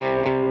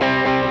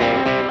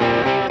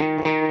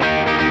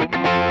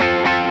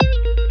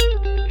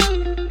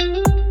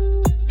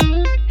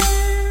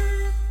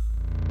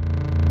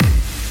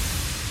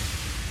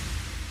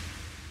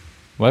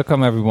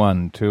Welcome,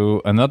 everyone,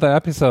 to another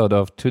episode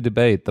of To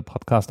Debate, the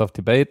podcast of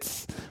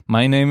debates.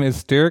 My name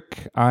is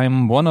Dirk.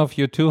 I'm one of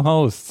your two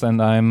hosts, and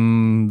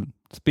I'm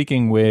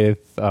speaking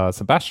with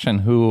Sebastian,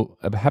 who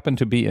happened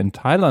to be in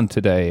Thailand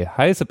today.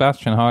 Hi,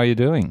 Sebastian. How are you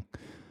doing?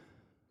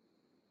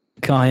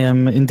 I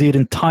am indeed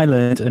in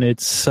Thailand, and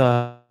it's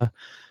I'm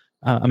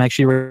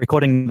actually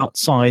recording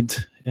outside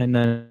in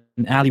an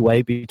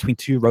alleyway between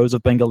two rows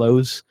of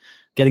bungalows,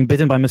 getting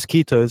bitten by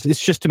mosquitoes. It's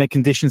just to make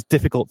conditions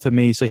difficult for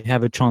me so you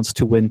have a chance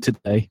to win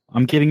today.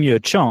 I'm giving you a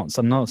chance.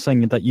 I'm not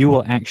saying that you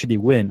will actually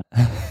win.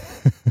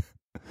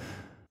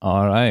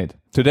 All right.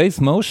 Today's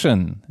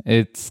motion,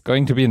 it's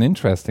going to be an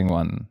interesting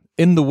one.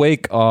 In the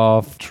wake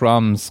of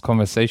Trump's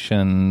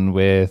conversation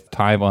with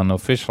Taiwan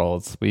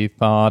officials, we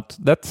thought,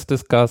 let's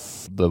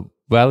discuss the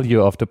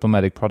value of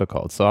diplomatic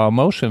protocols. So our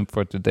motion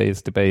for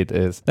today's debate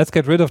is, let's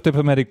get rid of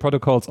diplomatic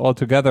protocols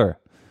altogether.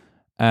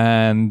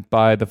 And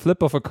by the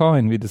flip of a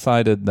coin, we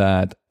decided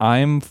that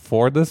I'm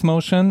for this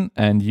motion,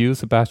 and you,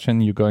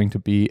 Sebastian, you're going to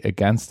be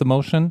against the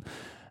motion.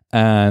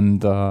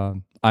 And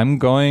I'm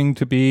going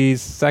to be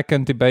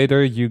second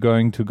debater. You're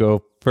going to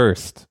go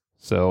first.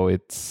 So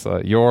it's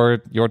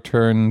your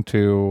turn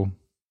to,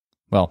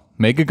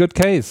 make a good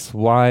case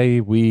why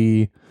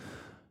we,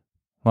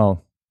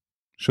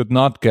 should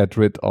not get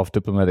rid of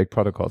diplomatic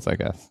protocols, I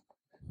guess.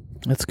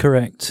 That's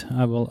correct.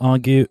 I will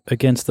argue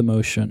against the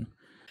motion.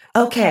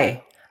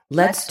 Okay.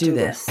 Let's do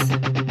this.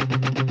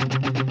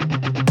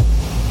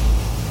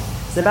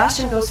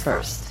 Sebastian goes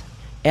first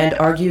and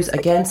argues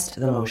against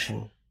the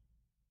motion.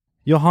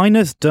 Your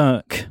Highness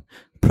Dirk,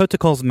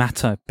 protocols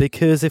matter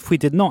because if we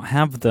did not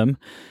have them,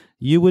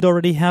 you would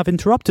already have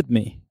interrupted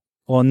me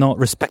or not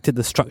respected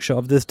the structure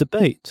of this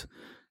debate.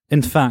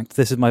 In fact,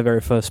 this is my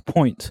very first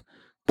point.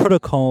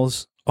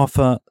 Protocols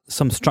offer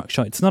some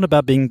structure. It's not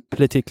about being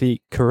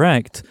politically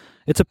correct.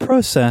 It's a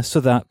process so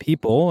that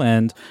people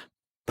and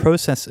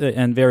process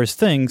and various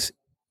things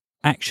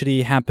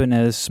actually happen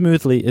as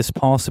smoothly as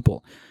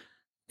possible.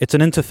 It's an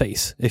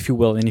interface, if you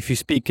will, and if you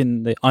speak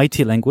in the IT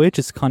language,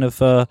 it's kind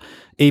of a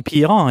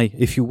API,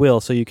 if you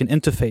will, so you can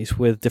interface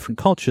with different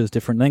cultures,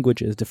 different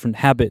languages, different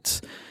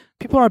habits.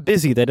 People are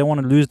busy, they don't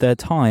want to lose their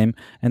time,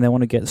 and they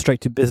want to get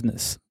straight to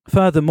business.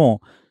 Furthermore,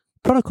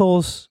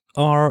 protocols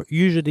are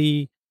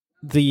usually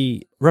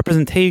the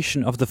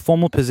representation of the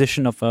formal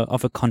position of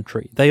a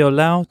country. They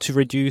allow to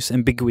reduce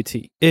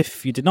ambiguity.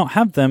 If you did not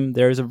have them,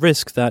 there is a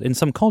risk that in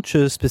some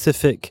cultures,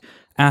 specific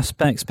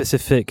aspects,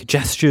 specific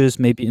gestures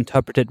may be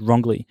interpreted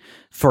wrongly.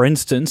 For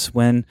instance,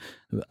 when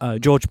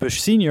George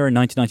Bush Sr. in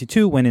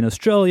 1992 went in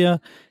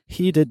Australia,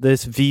 he did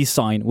this V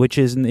sign, which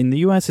is in the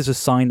US is a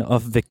sign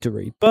of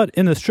victory. But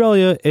in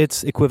Australia,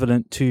 it's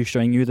equivalent to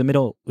showing the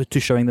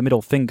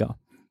middle finger.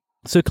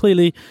 So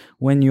clearly,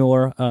 when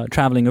you're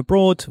traveling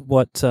abroad,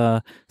 what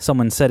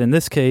someone said in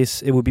this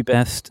case, it would be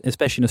best,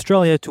 especially in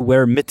Australia, to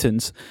wear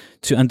mittens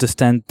to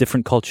understand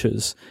different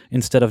cultures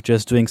instead of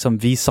just doing some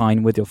V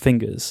sign with your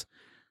fingers.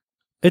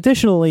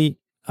 Additionally,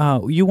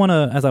 you want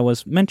to, as I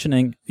was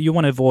mentioning, you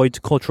want to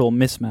avoid cultural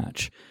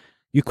mismatch.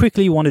 You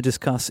quickly want to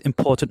discuss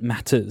important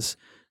matters.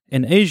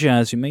 In Asia,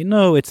 as you may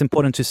know, it's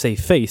important to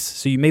save face,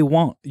 so you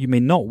may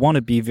not want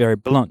to be very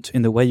blunt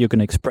in the way you're going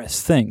to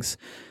express things.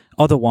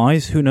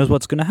 Otherwise, who knows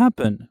what's going to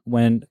happen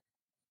when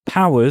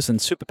powers and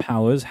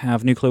superpowers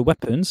have nuclear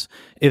weapons?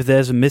 If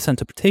there's a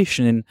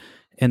misinterpretation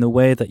in the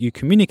way that you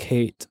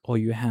communicate or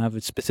you have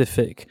a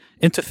specific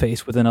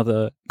interface with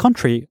another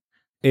country,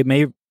 it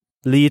may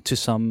lead to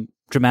some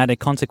dramatic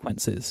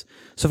consequences.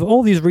 So for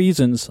all these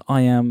reasons,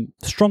 I am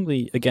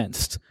strongly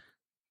against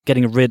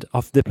getting rid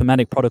of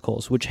diplomatic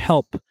protocols, which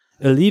help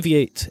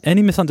alleviate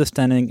any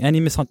misunderstanding,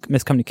 any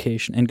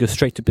miscommunication, and go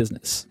straight to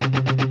business.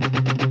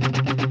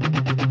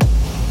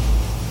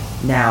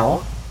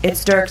 Now,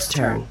 it's Dirk's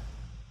turn.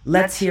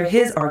 Let's hear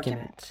his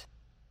argument.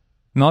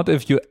 Not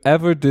if you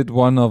ever did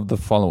one of the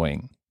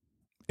following: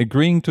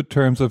 agreeing to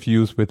terms of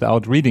use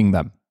without reading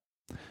them,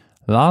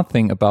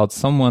 laughing about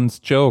someone's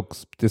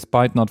jokes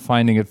despite not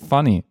finding it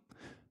funny,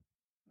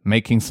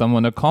 making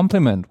someone a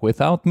compliment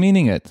without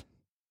meaning it.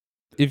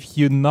 If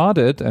you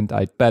nodded, and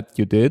I bet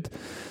you did,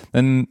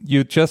 then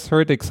you just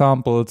heard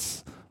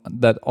examples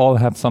that all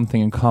have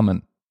something in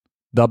common.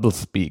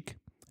 Doublespeak.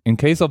 In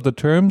case of the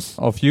terms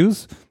of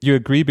use, you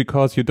agree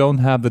because you don't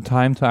have the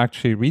time to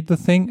actually read the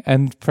thing,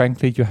 and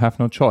frankly, you have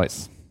no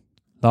choice.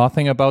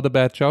 Laughing about a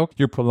bad joke,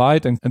 you're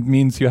polite and it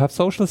means you have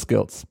social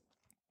skills.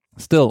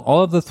 Still,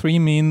 all of the three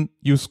mean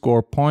you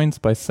score points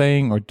by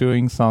saying or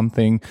doing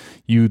something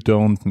you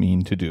don't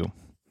mean to do.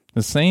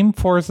 The same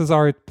forces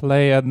are at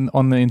play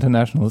on the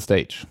international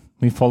stage.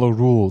 We follow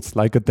rules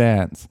like a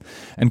dance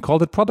and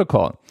call it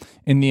protocol.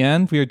 In the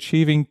end, we are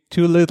achieving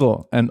too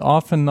little and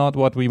often not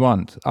what we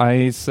want.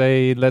 I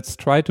say, let's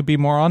try to be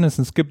more honest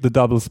and skip the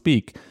double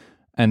speak.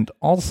 And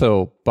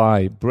also,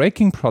 by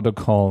breaking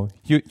protocol,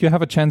 you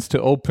have a chance to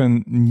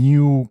open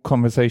new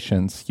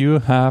conversations. You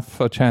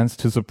have a chance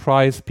to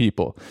surprise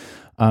people.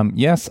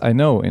 Yes, I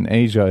know in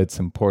Asia it's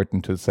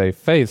important to save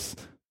face,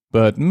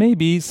 But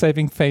maybe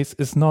saving face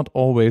is not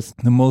always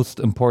the most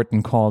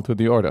important call to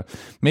the order.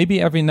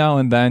 Maybe every now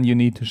and then you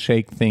need to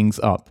shake things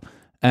up.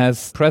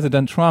 As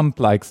President Trump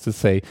likes to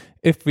say,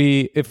 if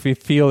we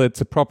feel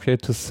it's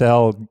appropriate to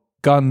sell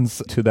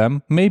guns to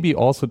them, maybe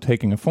also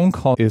taking a phone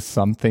call is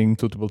something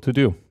suitable to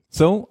do.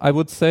 So I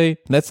would say,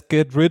 let's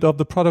get rid of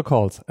the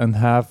protocols and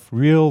have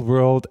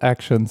real-world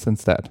actions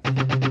instead.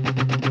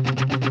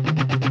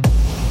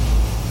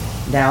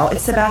 Now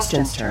it's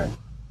Sebastian's turn.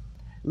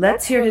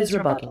 Let's hear his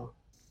rebuttal.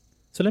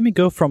 So let me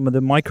go from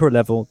the micro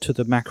level to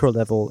the macro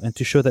level and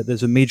to show that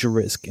there's a major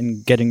risk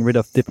in getting rid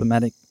of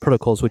diplomatic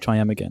protocols, which I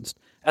am against.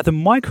 At the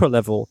micro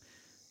level,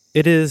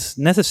 it is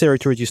necessary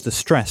to reduce the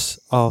stress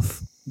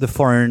of the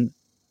foreign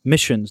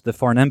missions, the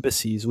foreign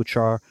embassies, which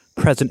are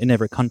present in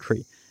every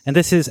country. And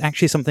this is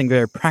actually something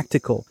very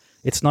practical.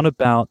 It's not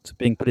about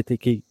being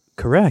politically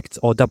correct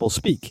or double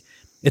speak.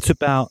 It's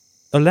about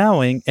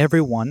allowing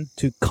everyone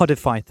to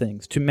codify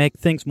things, to make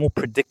things more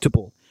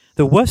predictable.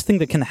 The worst thing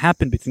that can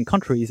happen between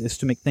countries is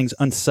to make things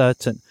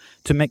uncertain,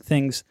 to make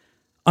things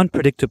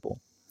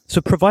unpredictable.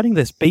 So providing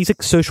this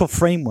basic social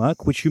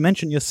framework, which you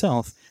mentioned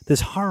yourself,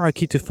 this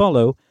hierarchy to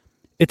follow,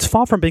 it's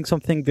far from being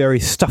something very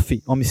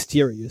stuffy or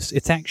mysterious.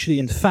 It's actually,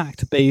 in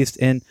fact, based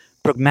in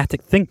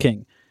pragmatic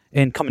thinking,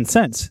 in common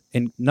sense,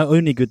 in not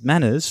only good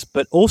manners,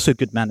 but also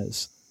good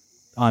manners.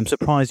 I'm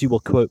surprised you will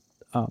quote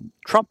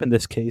Trump in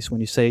this case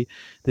when you say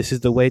this is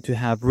the way to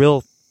have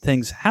real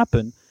things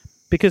happen,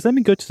 because let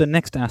me go to the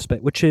next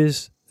aspect, which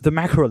is the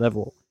macro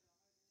level.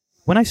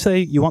 When I say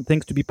you want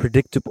things to be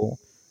predictable,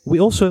 we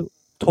also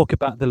talk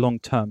about the long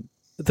term.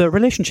 The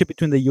relationship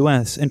between the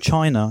US and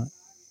China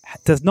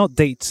does not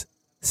date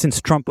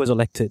since Trump was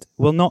elected,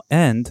 will not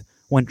end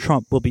when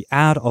Trump will be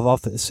out of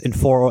office in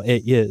 4 or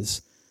 8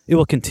 years. It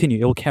will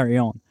continue, it will carry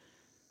on.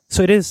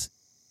 So it is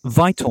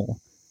vital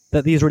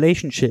that these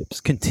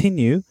relationships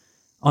continue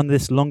on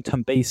this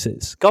long-term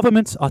basis.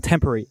 Governments are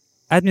temporary,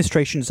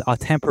 administrations are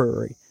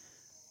temporary,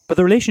 but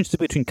the relationships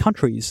between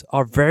countries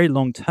are very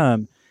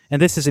long-term,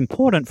 and this is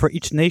important for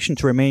each nation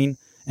to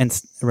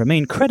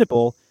remain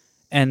credible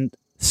and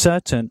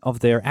certain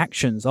of their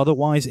actions.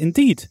 Otherwise,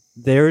 indeed,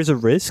 there is a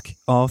risk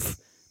of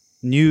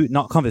new,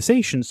 not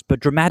conversations, but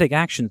dramatic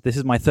actions. This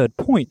is my third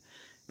point,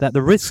 that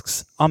the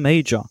risks are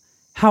major.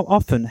 How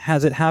often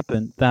has it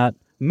happened that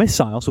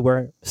missiles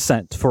were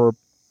sent for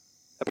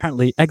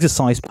apparently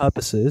exercise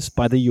purposes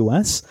by the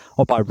US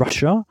or by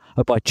Russia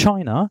or by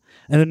China,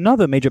 and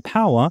another major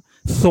power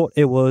thought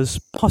it was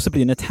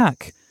possibly an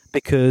attack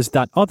because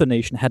that other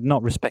nation had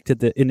not respected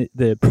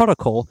the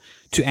protocol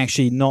to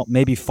actually not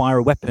maybe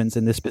fire weapons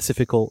in this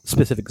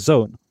specific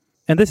zone.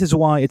 And this is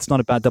why it's not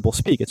about double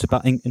speak. It's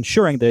about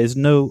ensuring there is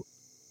no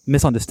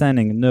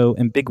misunderstanding, no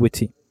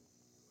ambiguity,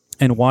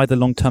 and why the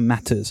long term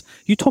matters.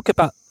 You talk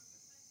about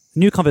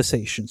new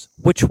conversations.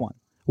 Which one?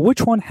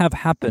 Which one have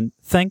happened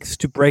thanks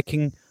to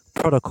breaking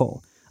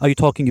protocol? Are you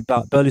talking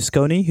about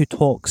Berlusconi, who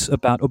talks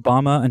about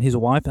Obama and his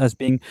wife as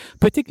being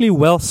particularly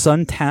well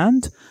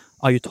sun-tanned?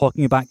 Are you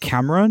talking about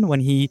Cameron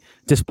when he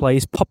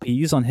displays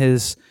poppies on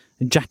his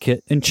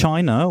jacket in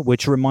China,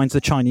 which reminds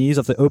the Chinese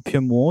of the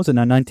Opium Wars in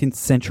the 19th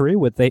century,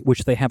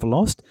 which they have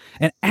lost?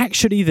 And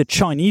actually, the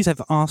Chinese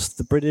have asked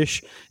the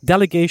British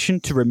delegation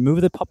to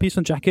remove the poppies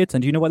from jackets.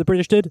 And do you know what the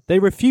British did? They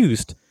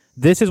refused.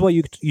 This is what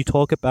you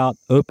talk about,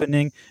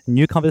 opening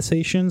new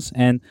conversations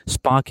and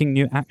sparking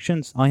new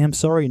actions. I am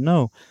sorry,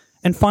 no.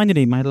 And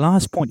finally, my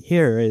last point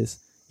here is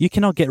you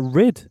cannot get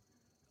rid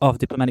of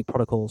diplomatic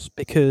protocols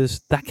because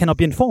that cannot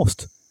be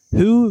enforced.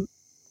 Who,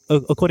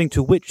 according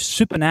to which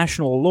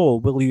supranational law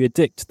will you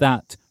edict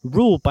that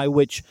rule by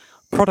which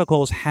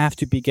protocols have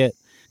to be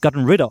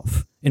gotten rid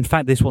of? In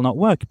fact, this will not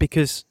work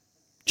because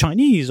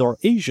Chinese or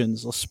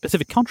Asians or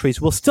specific countries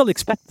will still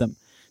expect them.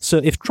 So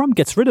if Trump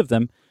gets rid of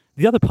them,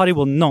 the other party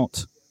will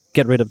not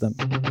get rid of them.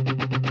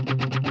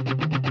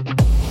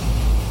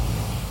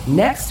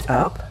 Next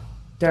up,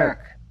 Dirk.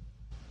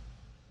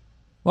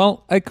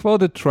 Well, I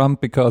quoted Trump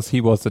because he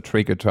was the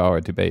trigger to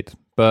our debate.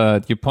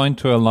 But you point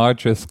to a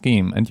larger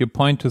scheme, and you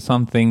point to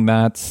something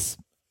that's,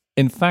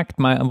 in fact,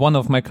 one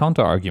of my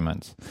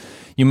counter-arguments.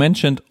 You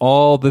mentioned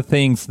all the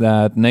things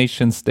that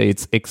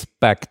nation-states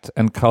expect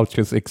and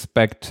cultures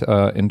expect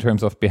in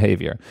terms of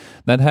behavior.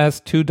 That has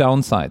two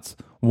downsides.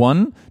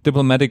 One,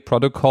 diplomatic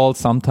protocol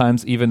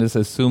sometimes even is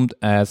assumed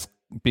as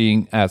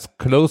being as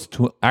close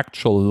to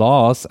actual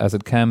laws as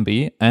it can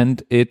be,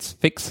 and it's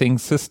fixing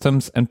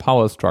systems and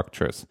power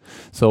structures.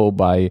 So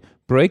by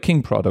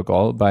breaking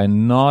protocol, by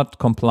not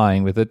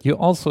complying with it, you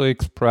also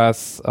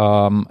express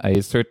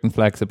a certain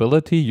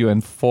flexibility, you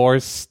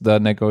enforce the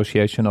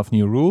negotiation of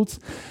new rules,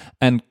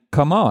 and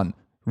come on,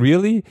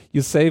 really?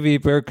 You say we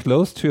were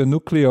close to a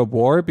nuclear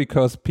war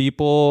because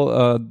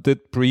people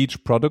did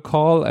breach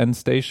protocol and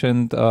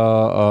stationed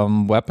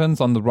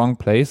weapons on the wrong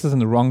places in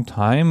the wrong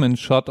time and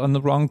shot on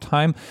the wrong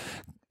time?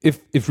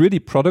 If really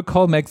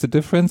protocol makes a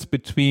difference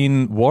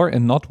between war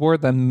and not war,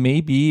 then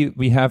maybe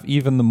we have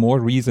even the more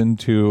reason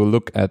to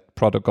look at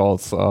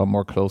protocols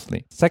more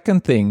closely.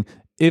 Second thing,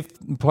 if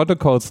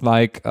protocols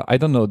like, I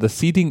don't know, the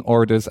seating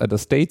orders at a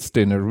states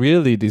dinner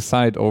really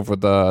decide over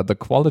the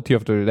quality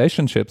of the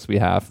relationships we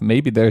have,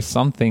 maybe there's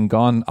something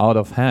gone out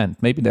of hand.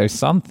 Maybe there's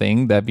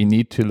something that we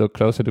need to look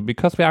closer to,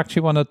 because we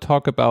actually want to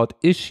talk about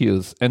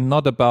issues and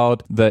not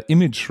about the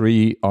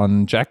imagery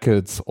on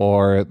jackets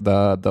or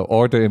the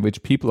order in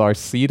which people are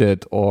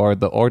seated or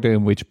the order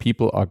in which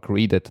people are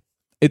greeted.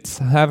 It's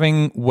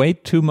having way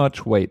too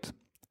much weight.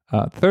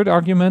 Third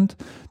argument,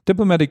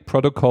 diplomatic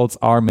protocols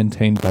are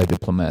maintained by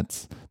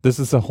diplomats. This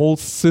is a whole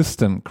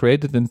system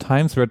created in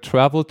times where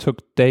travel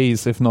took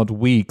days, if not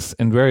weeks,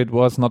 and where it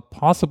was not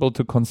possible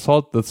to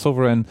consult the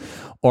sovereign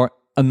or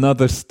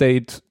another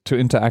state to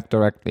interact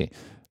directly.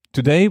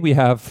 Today we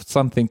have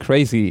something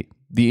crazy,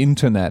 the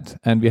internet,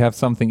 and we have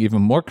something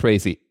even more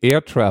crazy,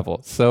 air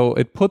travel. So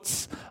it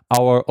puts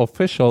our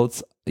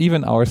officials,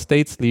 even our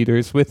states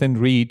leaders, within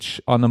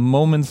reach on a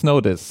moment's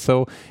notice.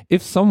 So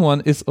if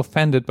someone is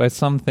offended by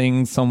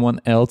something someone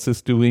else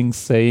is doing,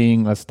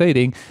 saying, or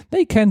stating,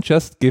 they can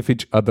just give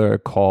each other a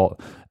call.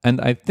 And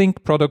I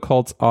think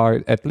protocols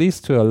are, at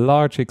least to a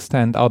large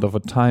extent, out of a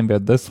time where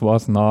this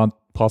was not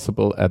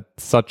possible at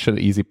such an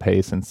easy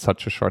pace in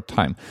such a short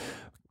time.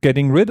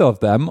 Getting rid of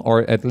them,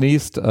 or at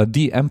least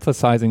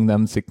de-emphasizing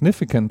them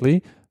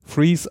significantly,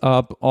 frees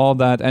up all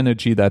that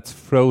energy that's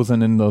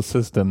frozen in those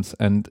systems.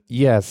 And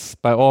yes,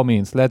 by all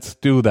means, let's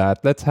do that.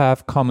 Let's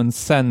have common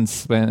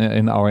sense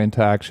in our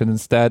interaction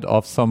instead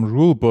of some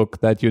rule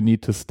book that you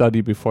need to study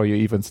before you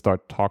even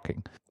start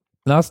talking.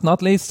 Last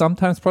not least,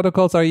 sometimes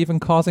protocols are even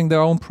causing their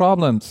own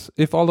problems.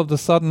 If all of a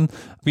sudden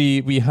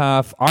we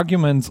have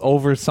arguments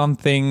over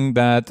something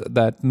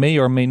that may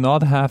or may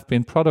not have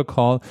been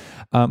protocol,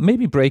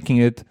 maybe breaking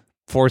it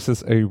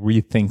forces a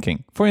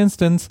rethinking. For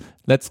instance,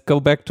 let's go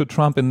back to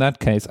Trump in that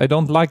case. I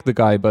don't like the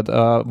guy, but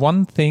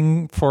one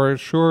thing for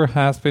sure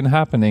has been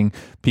happening.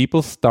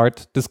 People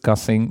start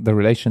discussing the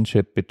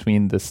relationship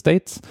between the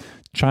States,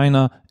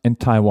 China, and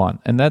Taiwan.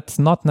 And that's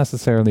not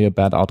necessarily a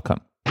bad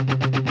outcome.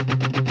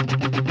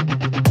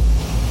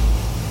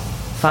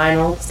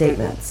 Final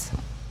statements.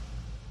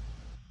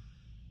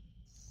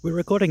 We're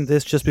recording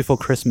this just before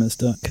Christmas,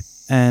 Dirk.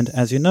 And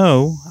as you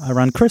know,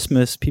 around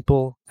Christmas,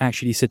 people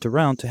actually sit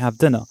around to have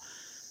dinner.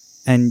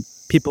 And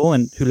people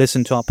who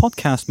listen to our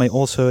podcast may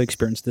also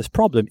experience this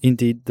problem,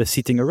 indeed the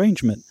seating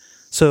arrangement.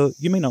 So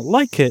you may not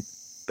like it,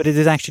 but it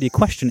is actually a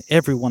question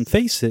everyone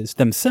faces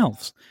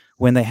themselves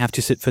when they have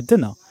to sit for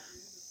dinner.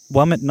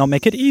 Why not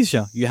make it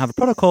easier? You have a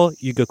protocol,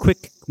 you go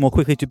more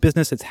quickly to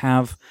business,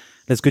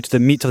 let's go to the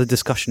meat of the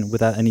discussion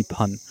without any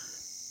pun.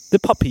 The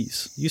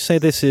puppies. You say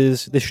this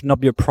should not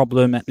be a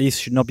problem, at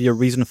least should not be a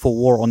reason for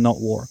war or not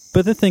war.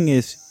 But the thing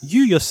is,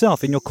 you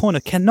yourself in your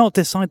corner cannot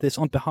decide this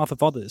on behalf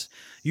of others.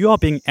 You are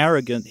being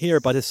arrogant here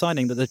by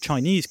deciding that the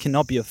Chinese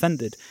cannot be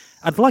offended.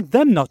 I'd like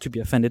them not to be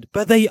offended,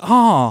 but they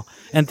are.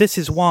 And this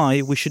is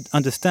why we should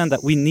understand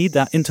that we need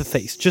that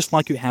interface, just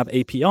like you have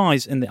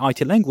APIs in the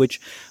IT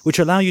language, which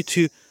allow you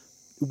to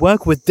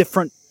work with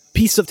different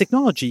piece of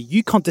technology.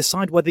 You can't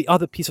decide what the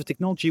other piece of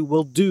technology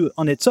will do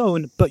on its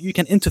own, but you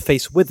can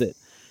interface with it.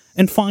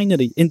 And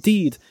finally,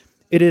 indeed,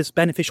 it is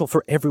beneficial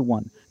for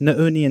everyone, not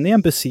only in the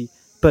embassy,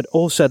 but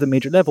also at the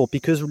major level,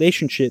 because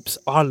relationships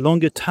are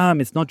longer term.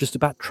 It's not just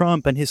about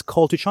Trump and his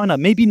call to China.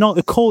 Maybe not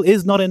a call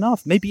is not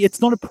enough. Maybe it's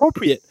not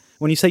appropriate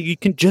when you say you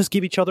can just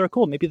give each other a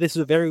call. Maybe this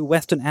is a very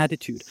Western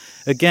attitude.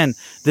 Again,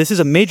 this is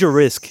a major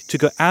risk to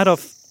go out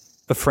of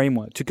a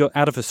framework, to go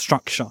out of a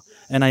structure.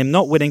 And I am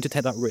not willing to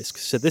take that risk.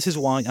 So this is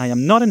why I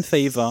am not in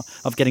favor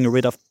of getting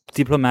rid of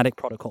diplomatic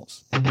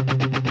protocols.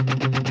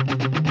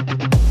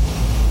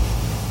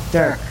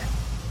 Dirk.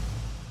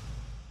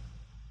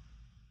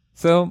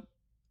 So,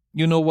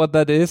 you know what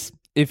that is?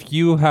 If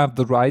you have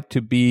the right to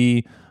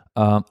be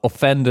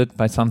offended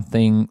by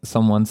something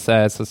someone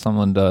says or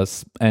someone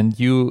does, and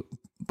you,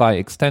 by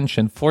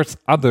extension, force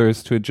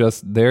others to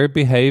adjust their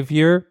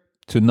behavior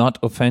to not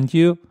offend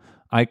you,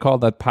 I call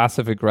that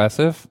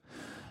passive-aggressive.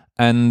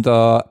 And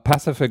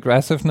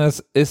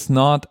passive-aggressiveness is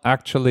not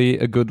actually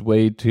a good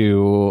way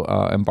to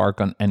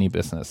embark on any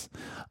business.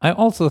 I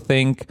also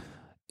think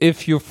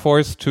if you're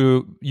forced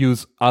to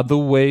use other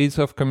ways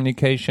of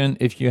communication,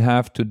 if you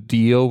have to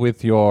deal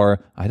with your,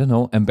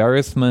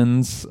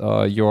 embarrassments,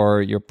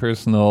 your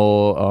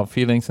personal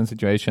feelings and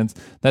situations,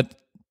 that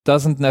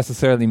doesn't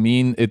necessarily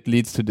mean it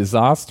leads to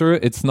disaster.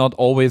 It's not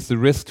always the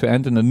risk to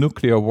end in a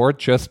nuclear war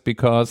just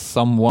because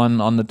someone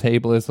on the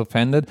table is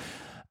offended.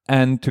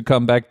 And to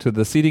come back to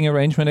the seating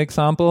arrangement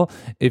example,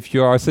 if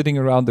you are sitting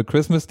around the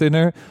Christmas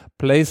dinner,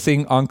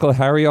 placing Uncle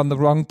Harry on the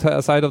wrong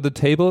side of the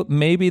table,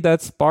 maybe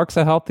that sparks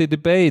a healthy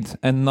debate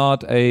and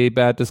not a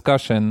bad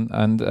discussion.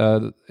 And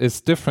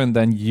it's different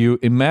than you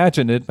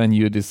imagine it when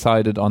you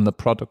decided on the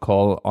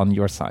protocol on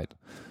your side.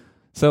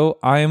 So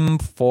I'm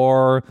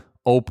for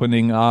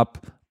opening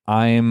up.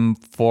 I'm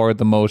for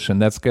the motion.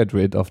 Let's get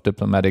rid of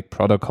diplomatic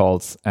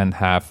protocols and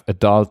have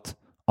adult,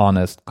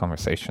 honest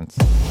conversations.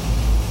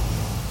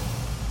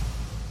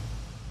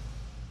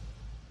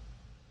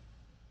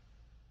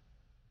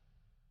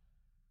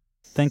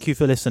 Thank you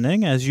for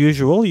listening. As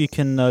usual, you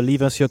can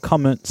leave us your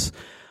comments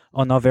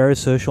on our various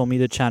social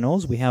media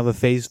channels. We have a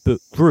Facebook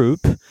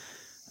group,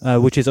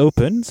 which is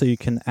open, so you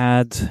can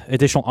add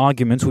additional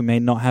arguments we may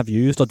not have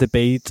used or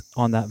debate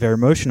on that very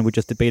motion we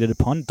just debated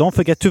upon. Don't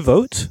forget to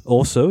vote.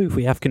 Also, if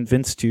we have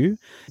convinced you,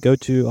 go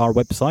to our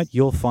website.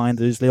 You'll find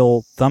those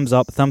little thumbs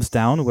up, thumbs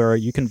down, where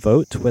you can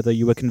vote whether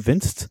you were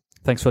convinced.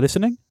 Thanks for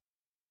listening.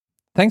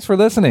 Thanks for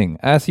listening.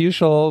 As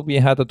usual, we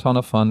had a ton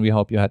of fun. We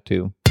hope you had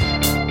too.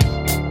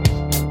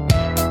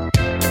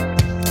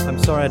 I'm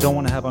sorry, I don't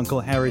want to have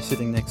Uncle Harry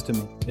sitting next to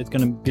me. It's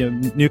going to be a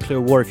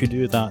nuclear war if you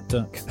do that,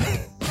 Dirk.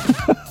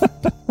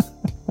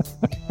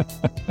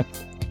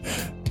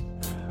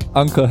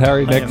 Uncle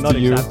Harry next to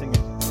you. I'm not accepting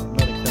it.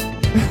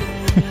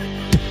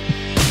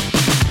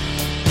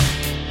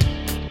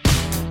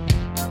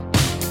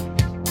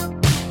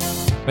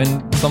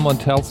 When someone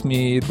tells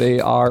me they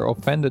are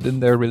offended in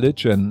their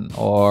religion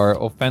or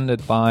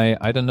offended by,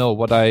 I don't know,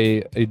 what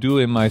I do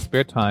in my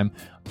spare time,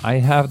 I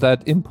have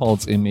that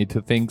impulse in me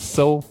to think,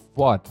 so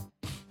what?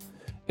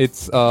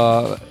 It's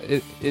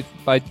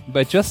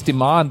by just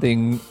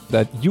demanding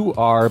that you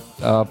are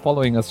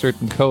following a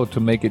certain code to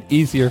make it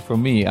easier for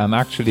me, I'm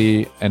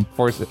actually I'm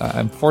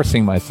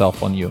forcing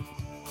myself on you.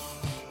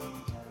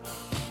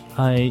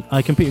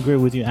 I completely agree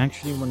with you.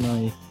 Actually, when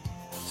I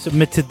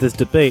submitted this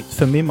debate,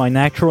 for me, my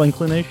natural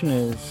inclination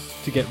is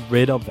to get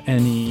rid of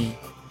any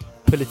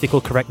political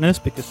correctness,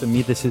 because for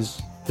me, this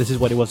is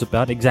what it was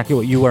about. Exactly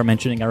what you were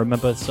mentioning. I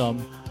remember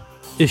some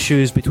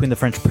issues between the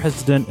French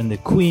president and the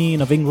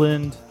Queen of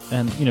England,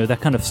 and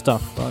that kind of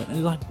stuff. Right?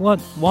 And like, what?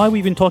 Why are we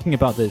even talking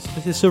about this?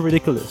 This is so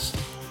ridiculous.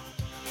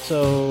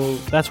 So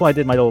that's why I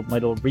did my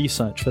little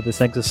research for this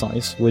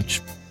exercise,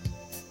 which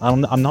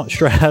I'm not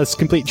sure has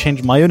completely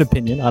changed my own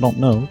opinion. I don't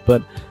know,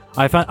 but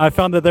I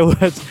found that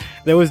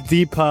there was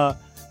deeper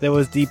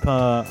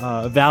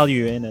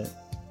value in it.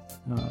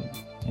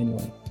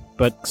 Anyway,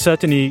 but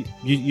certainly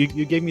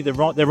you gave me the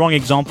wrong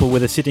example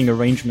with a sitting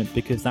arrangement,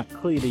 because that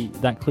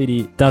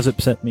clearly does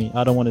upset me.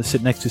 I don't want to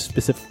sit next to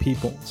specific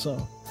people.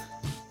 So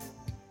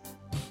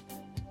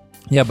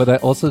yeah, but I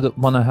also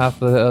want to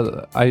have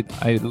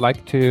I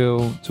like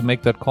to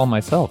make that call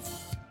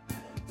myself.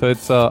 So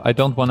it's I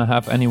don't want to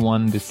have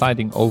anyone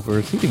deciding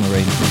over seating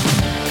arrangements.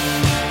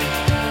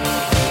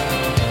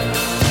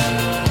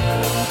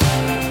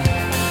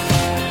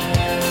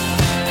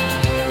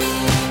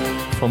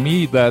 For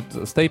me, that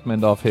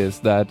statement of his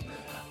that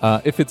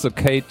if it's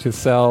okay to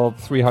sell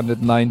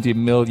 390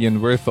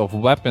 million worth of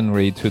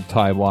weaponry to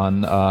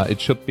Taiwan, it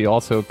should be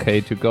also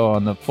okay to go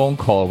on a phone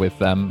call with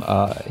them.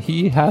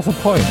 He has a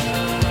point.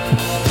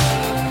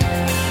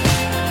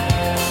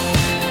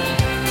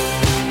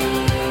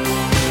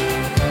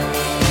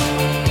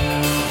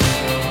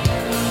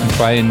 I'm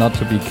trying not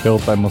to be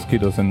killed by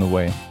mosquitoes in the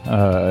way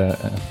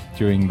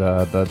during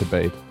the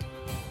debate.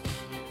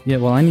 Yeah,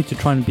 well, I need to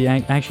try and be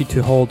actually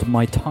to hold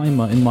my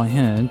timer in my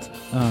hand,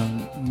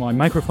 my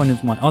microphone in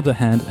my other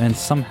hand, and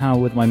somehow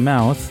with my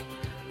mouth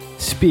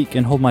speak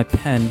and hold my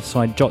pen so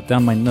I jot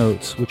down my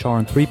notes, which are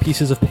on 3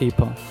 pieces of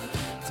paper.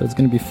 So it's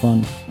going to be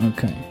fun.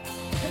 Okay.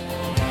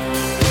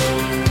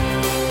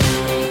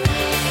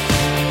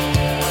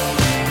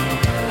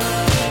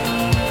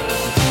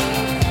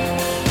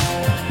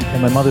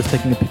 And my mother's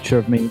taking a picture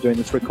of me during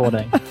this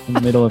recording in the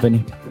middle of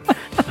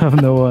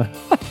nowhere.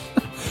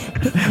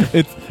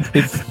 It's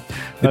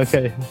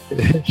okay.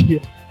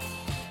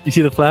 You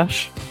see the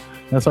flash?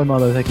 That's my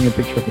mother taking a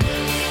picture of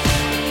it.